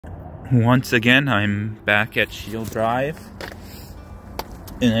Once again, I'm back at Scheel Drive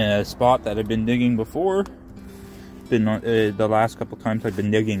in a spot that I've been digging before. The last couple times I've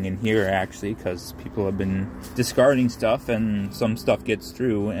been digging in here actually, because people have been discarding stuff and some stuff gets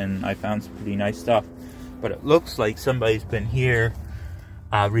through, and I found some pretty nice stuff. But it looks like somebody's been here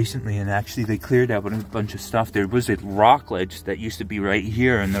recently, and actually they cleared out a bunch of stuff. There was a rock ledge that used to be right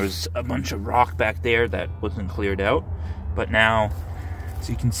here, and there was a bunch of rock back there that wasn't cleared out. But now, as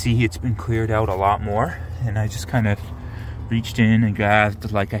you can see, it's been cleared out a lot more, and I just kind of reached in and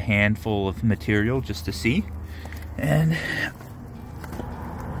grabbed like a handful of material just to see. And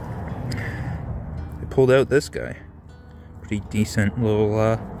I pulled out this guy. Pretty decent little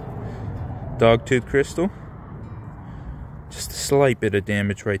Dogtooth crystal. Just a slight bit of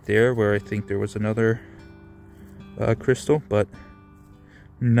damage right there where I think there was another crystal, but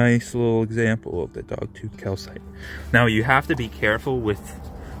nice little example of the Dogtooth calcite. Now you have to be careful with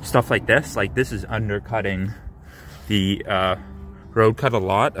stuff like this. Like this is undercutting the road cut a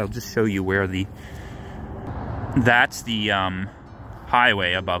lot. I'll just show you where that's the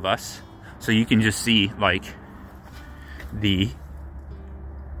highway above us. So you can just see like the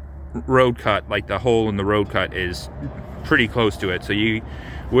road cut, like the hole in the road cut is pretty close to it. So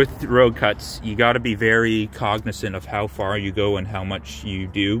with road cuts, you got to be very cognizant of how far you go and how much you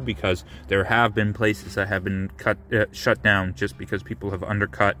do, because there have been places that have been shut down just because people have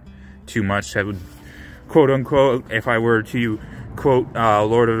undercut too much. I would, quote unquote, if I were to quote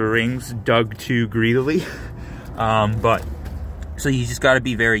Lord of the Rings, dug too greedily. But so you just got to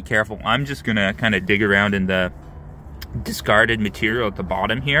be very careful. I'm just gonna kind of dig around in the discarded material at the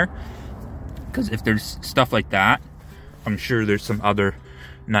bottom here, because if there's stuff like that, I'm sure there's some other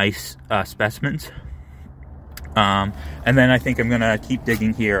nice specimens. And then I think I'm gonna keep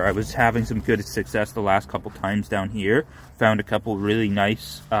digging here. I was having some good success the last couple times down here. Found a couple really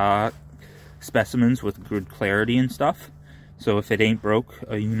nice specimens with good clarity and stuff. So if it ain't broke,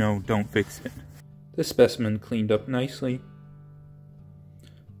 you know, don't fix it. This specimen cleaned up nicely.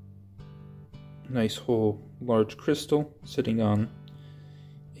 Nice whole large crystal sitting on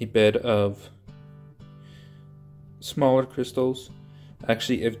a bed of smaller crystals.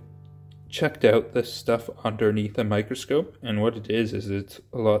 Actually, I've checked out this stuff underneath a microscope, and what it is it's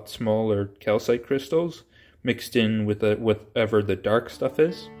a lot smaller calcite crystals mixed in with whatever the dark stuff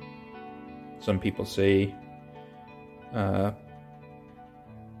is. Some people say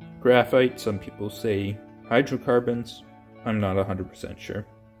graphite, some people say hydrocarbons. I'm not 100% sure.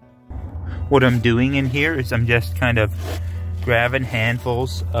 What I'm doing in here is I'm just kind of grabbing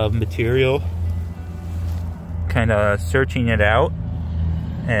handfuls of material, kind of searching it out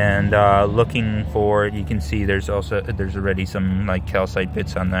and looking for, you can see there's already some like calcite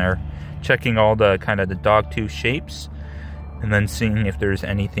bits on there. Checking all the kind of the dogtooth shapes and then seeing if there's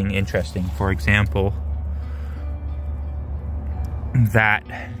anything interesting. For example, that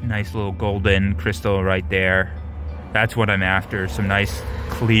nice little golden crystal right there, that's what I'm after. Some nice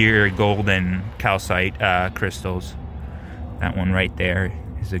clear golden calcite crystals. That one right there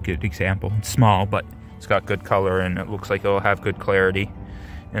is a good example. It's small, but it's got good color and it looks like it'll have good clarity.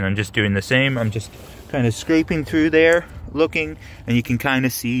 And I'm just doing the same. I'm just kind of scraping through there, looking, and you can kind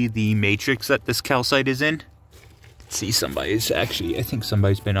of see the matrix that this calcite is in. See, somebody's actually, I think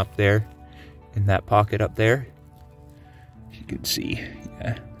somebody's been up there in that pocket up there. You can see,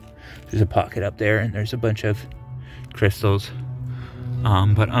 yeah, there's a pocket up there and there's a bunch of crystals,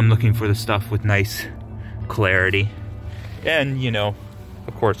 but I'm looking for the stuff with nice clarity and, you know,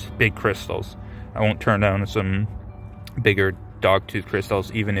 of course, big crystals. I won't turn down some bigger dogtooth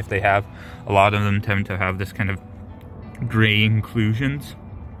crystals, even if they have, a lot of them tend to have this kind of gray inclusions.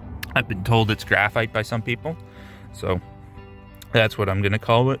 I've been told it's graphite by some people, so that's what I'm gonna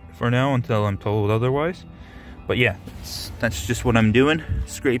call it for now until I'm told otherwise. But yeah, that's just what I'm doing,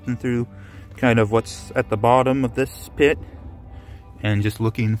 scraping through kind of what's at the bottom of this pit and just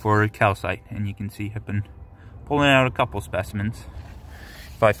looking for calcite. And you can see I've been pulling out a couple specimens.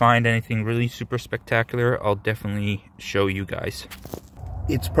 If I find anything really super spectacular, I'll definitely show you guys.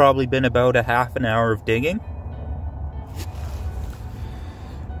 It's probably been about a half an hour of digging,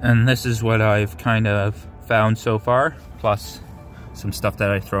 and this is what I've kind of found so far, plus some stuff that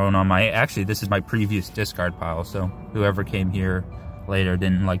I've thrown on my, actually this is my previous discard pile, so whoever came here later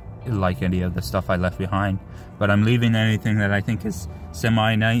didn't like any of the stuff I left behind. But I'm leaving anything that I think is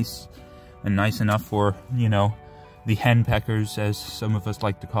semi-nice and nice enough for, you know, the henpeckers, as some of us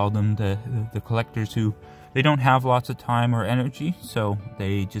like to call them, the collectors who, they don't have lots of time or energy, so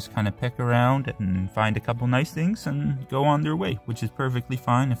they just kind of pick around and find a couple nice things and go on their way, which is perfectly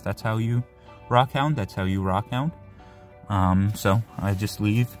fine. If that's how you rockhound, that's how you rockhound. So I just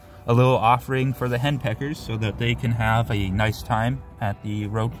leave a little offering for the henpeckers so that they can have a nice time at the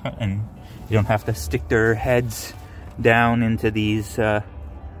road cut and you don't have to stick their heads down into these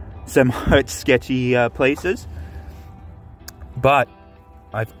somewhat sketchy places. But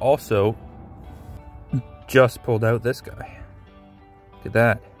I've also just pulled out this guy. Look at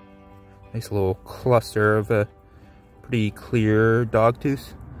that. Nice little cluster of a pretty clear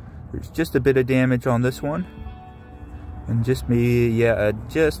dogtooth. There's just a bit of damage on this one. And just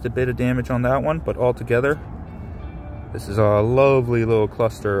just a bit of damage on that one. But altogether, this is a lovely little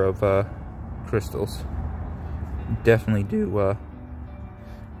cluster of crystals. Definitely do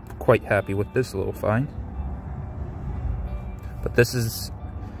quite happy with this little find. But this is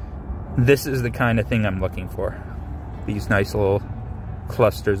the kind of thing I'm looking for. These nice little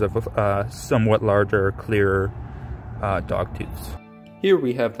clusters of somewhat larger, clearer dogtooths. Here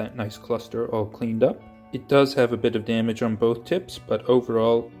we have that nice cluster all cleaned up. It does have a bit of damage on both tips, but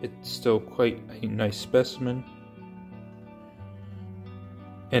overall it's still quite a nice specimen.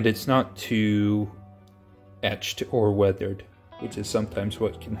 And it's not too etched or weathered, which is sometimes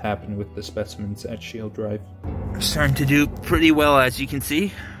what can happen with the specimens at Scheel Drive. Starting to do pretty well, as you can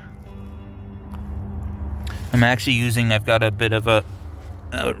see. I'm actually I've got a bit of a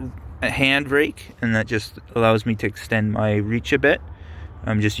hand rake, and that just allows me to extend my reach a bit.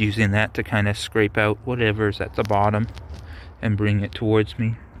 I'm just using that to kind of scrape out whatever's at the bottom and bring it towards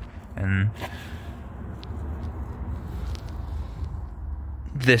me. And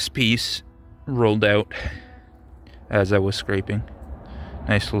this piece rolled out as I was scraping.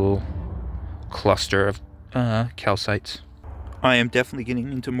 Nice little cluster of calcites. I am definitely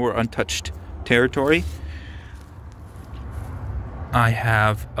getting into more untouched territory. I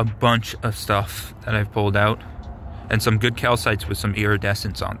have a bunch of stuff that I've pulled out and some good calcites with some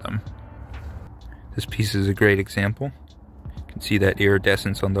iridescence on them. This piece is a great example. You can see that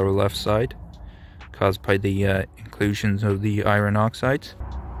iridescence on the left side caused by the inclusions of the iron oxides.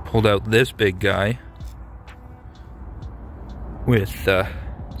 Pulled out this big guy with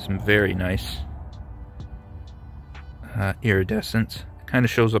some very nice iridescence. It kind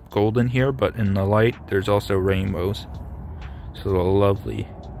of shows up golden here, but in the light there's also rainbows. So a lovely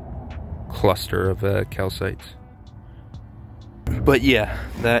cluster of calcites. But yeah,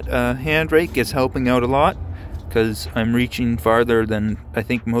 that hand rake is helping out a lot because I'm reaching farther than I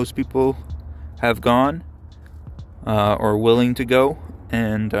think most people have gone or willing to go,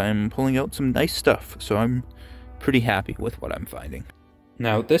 and I'm pulling out some nice stuff, so I'm pretty happy with what I'm finding.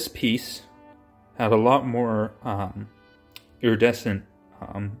 Now this piece had a lot more iridescent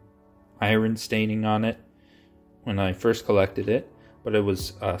iron staining on it when I first collected it, but it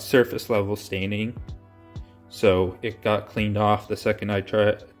was surface level staining, so it got cleaned off the second I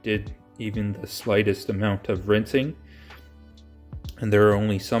did even the slightest amount of rinsing. And there are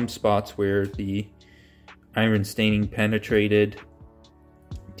only some spots where the iron staining penetrated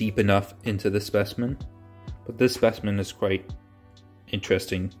deep enough into the specimen, but this specimen is quite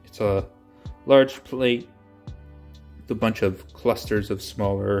interesting. It's a large plate with a bunch of clusters of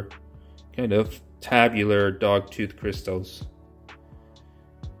smaller kind of tabular dogtooth crystals.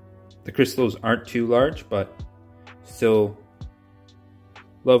 The crystals aren't too large, but still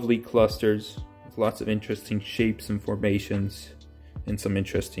lovely clusters with lots of interesting shapes and formations and some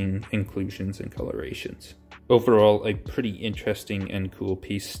interesting inclusions and colorations. Overall, a pretty interesting and cool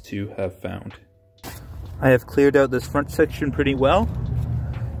piece to have found. I have cleared out this front section pretty well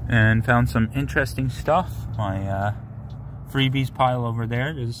and found some interesting stuff. My freebies pile over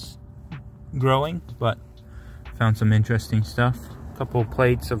there is growing, but found some interesting stuff. A couple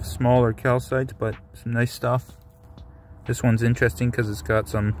plates of smaller calcites, but some nice stuff. This one's interesting because it's got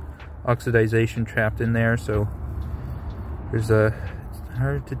some oxidization trapped in there, so there's it's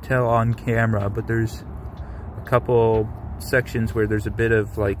hard to tell on camera, but there's a couple sections where there's a bit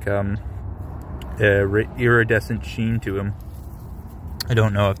of like iridescent sheen to them. I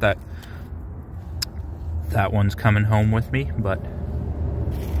don't know if that one's coming home with me, but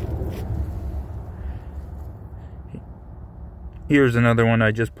here's another one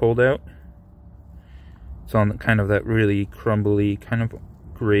I just pulled out. It's on kind of that really crumbly kind of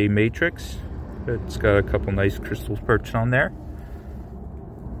gray matrix. It's got a couple nice crystals perched on there.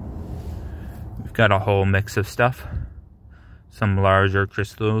 We've got a whole mix of stuff. Some larger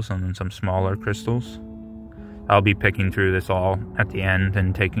crystals and then some smaller crystals. I'll be picking through this all at the end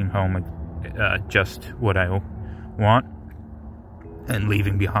and taking home just what I want and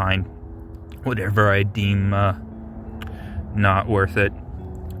leaving behind whatever I deem not worth it.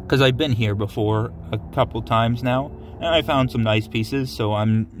 Because I've been here before a couple times now And I found some nice pieces, so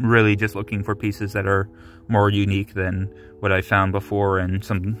I'm really just looking for pieces that are more unique than what I found before, and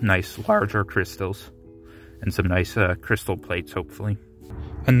some nice larger crystals and some nice crystal plates, hopefully.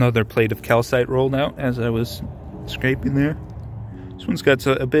 Another plate of calcite rolled out as I was scraping there. This one's got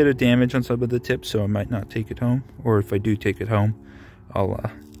a bit of damage on some of the tips, so I might not take it home. Or if I do take it home, I'll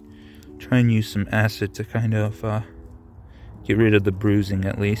try and use some acid to kind of get rid of the bruising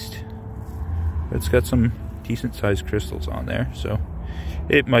at least. But it's got some decent sized crystals on there, so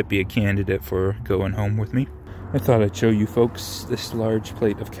it might be a candidate for going home with me. I thought I'd show you folks this large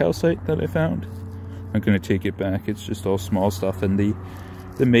plate of calcite that I found. I'm going to take it back. It's just all small stuff, and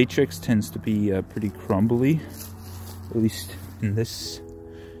the matrix tends to be pretty crumbly, at least in this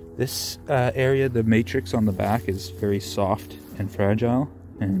area. The matrix on the back is very soft and fragile,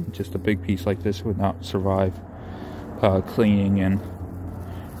 and just a big piece like this would not survive cleaning and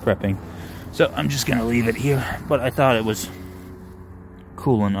prepping. So I'm just gonna leave it here, but I thought it was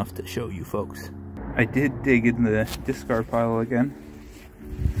cool enough to show you folks. I did dig in the discard pile again.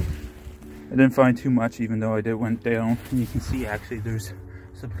 I didn't find too much, even though I went down, and you can see actually there's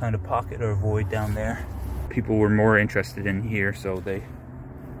some kind of pocket or void down there. People were more interested in here, so they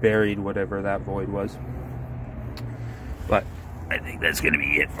buried whatever that void was. But I think that's gonna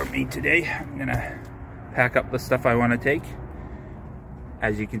be it for me today. I'm gonna pack up the stuff I want to take.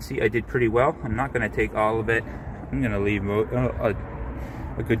 As you can see, I did pretty well. I'm not gonna take all of it. I'm gonna leave a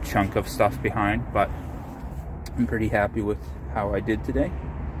good chunk of stuff behind, but I'm pretty happy with how I did today.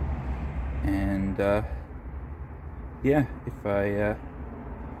 And yeah, if I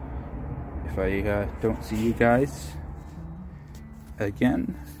don't see you guys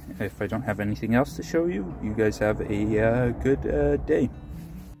again, if I don't have anything else to show you, you guys have a good day.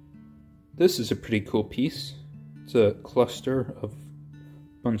 This is a pretty cool piece. It's a cluster of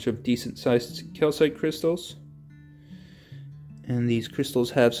a bunch of decent sized calcite crystals, and these crystals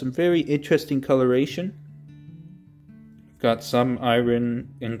have some very interesting coloration. Got some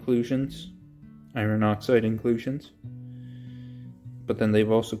iron inclusions, iron oxide inclusions, but then they've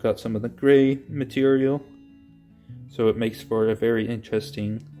also got some of the gray material, so it makes for a very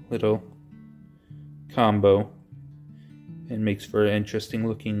interesting little combo and makes for an interesting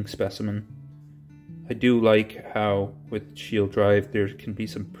looking specimen. I do like how with Scheel Drive there can be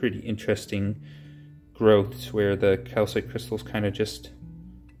some pretty interesting growths where the calcite crystals kind of just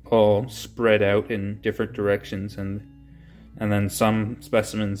all spread out in different directions, and then some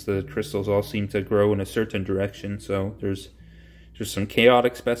specimens the crystals all seem to grow in a certain direction. So there's some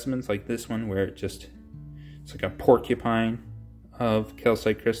chaotic specimens like this one where it's like a porcupine of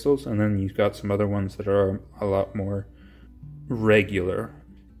calcite crystals, and then you've got some other ones that are a lot more regular.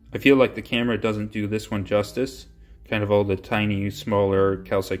 I feel like the camera doesn't do this one justice. Kind of all the tiny, smaller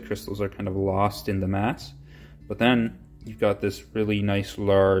calcite crystals are kind of lost in the mass. But then you've got this really nice,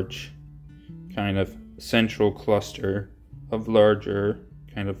 large, kind of central cluster of larger,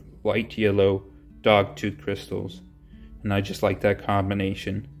 kind of light yellow dogtooth crystals. And I just like that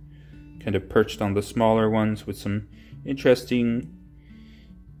combination. Kind of perched on the smaller ones with some interesting,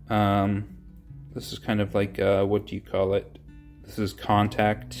 this is kind of like, what do you call it? This is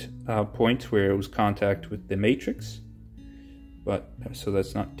contact point, where it was contact with the matrix. But, so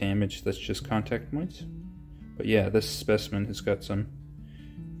that's not damage, that's just contact points. But yeah, this specimen has got some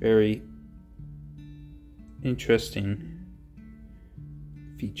very interesting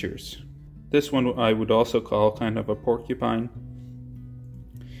features. This one I would also call kind of a porcupine.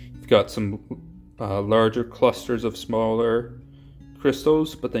 You've got some larger clusters of smaller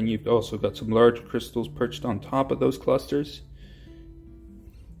crystals, but then you've also got some large crystals perched on top of those clusters.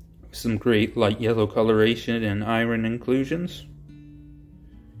 Some great light yellow coloration and iron inclusions.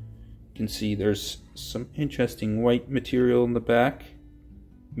 You can see there's some interesting white material in the back,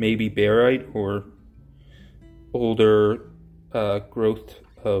 maybe barite or older growth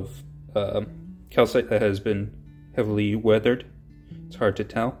of calcite that has been heavily weathered. It's hard to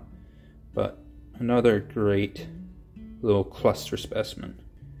tell, but another great little cluster specimen.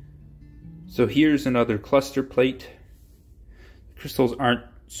 So here's another cluster plate. The crystals aren't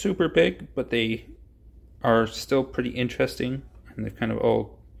super big, but they are still pretty interesting, and they've kind of a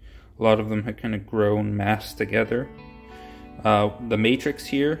lot of them have kind of grown massed together. The matrix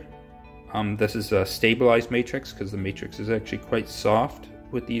here, this is a stabilized matrix because the matrix is actually quite soft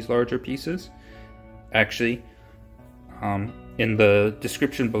with these larger pieces. Actually, in the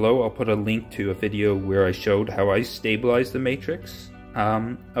description below I'll put a link to a video where I showed how I stabilized the matrix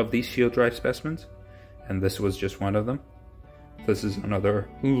of these Scheel Drive specimens, and this was just one of them. This is another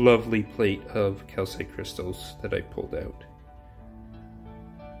lovely plate of calcite crystals that I pulled out.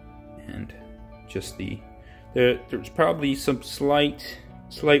 And just the There's probably some slight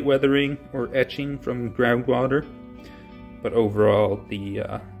weathering or etching from groundwater, but overall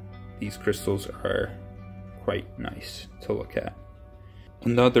these crystals are quite nice to look at.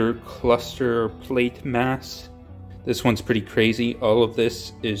 Another cluster plate mass. This one's pretty crazy. All of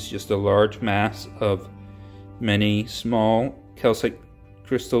this is just a large mass of many small calcite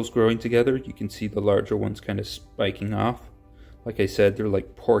crystals growing together. You can see the larger ones kind of spiking off. Like I said, they're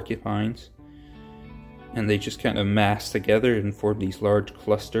like porcupines. And they just kind of mass together and form these large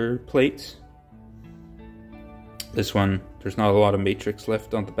cluster plates. This one, there's not a lot of matrix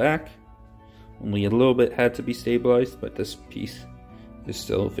left on the back. Only a little bit had to be stabilized, but this piece is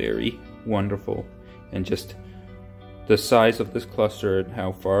still very wonderful. And just the size of this cluster and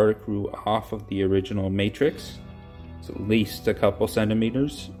how far it grew off of the original matrix. It's at least a couple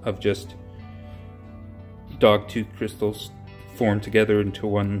centimeters of just dogtooth crystals formed together into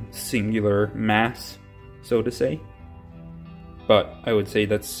one singular mass, so to say. But I would say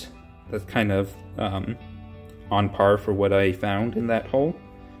that's kind of on par for what I found in that hole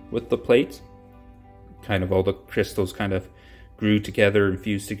with the plates. Kind of all the crystals kind of grew together and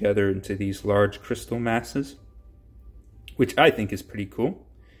fused together into these large crystal masses, which I think is pretty cool,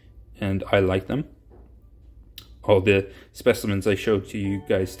 and I like them. All the specimens I showed to you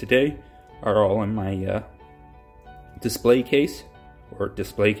guys today are all in my display case, or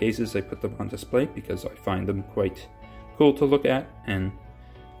display cases. I put them on display because I find them quite cool to look at, and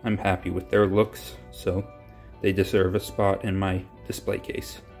I'm happy with their looks, so they deserve a spot in my display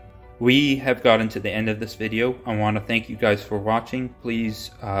case. We have gotten to the end of this video. I want to thank you guys for watching.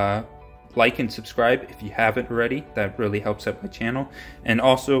 Please like and subscribe if you haven't already. That really helps out my channel. And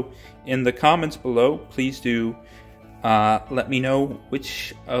also, in the comments below, please do let me know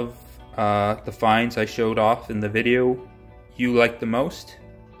which of the finds I showed off in the video you like the most.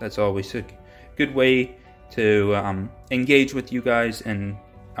 That's always a good way to engage with you guys, and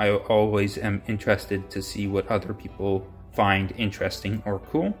I always am interested to see what other people find interesting or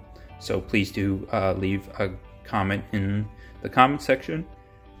cool. So please do leave a comment in the comment section.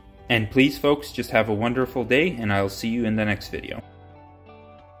 And please, folks, just have a wonderful day, and I'll see you in the next video.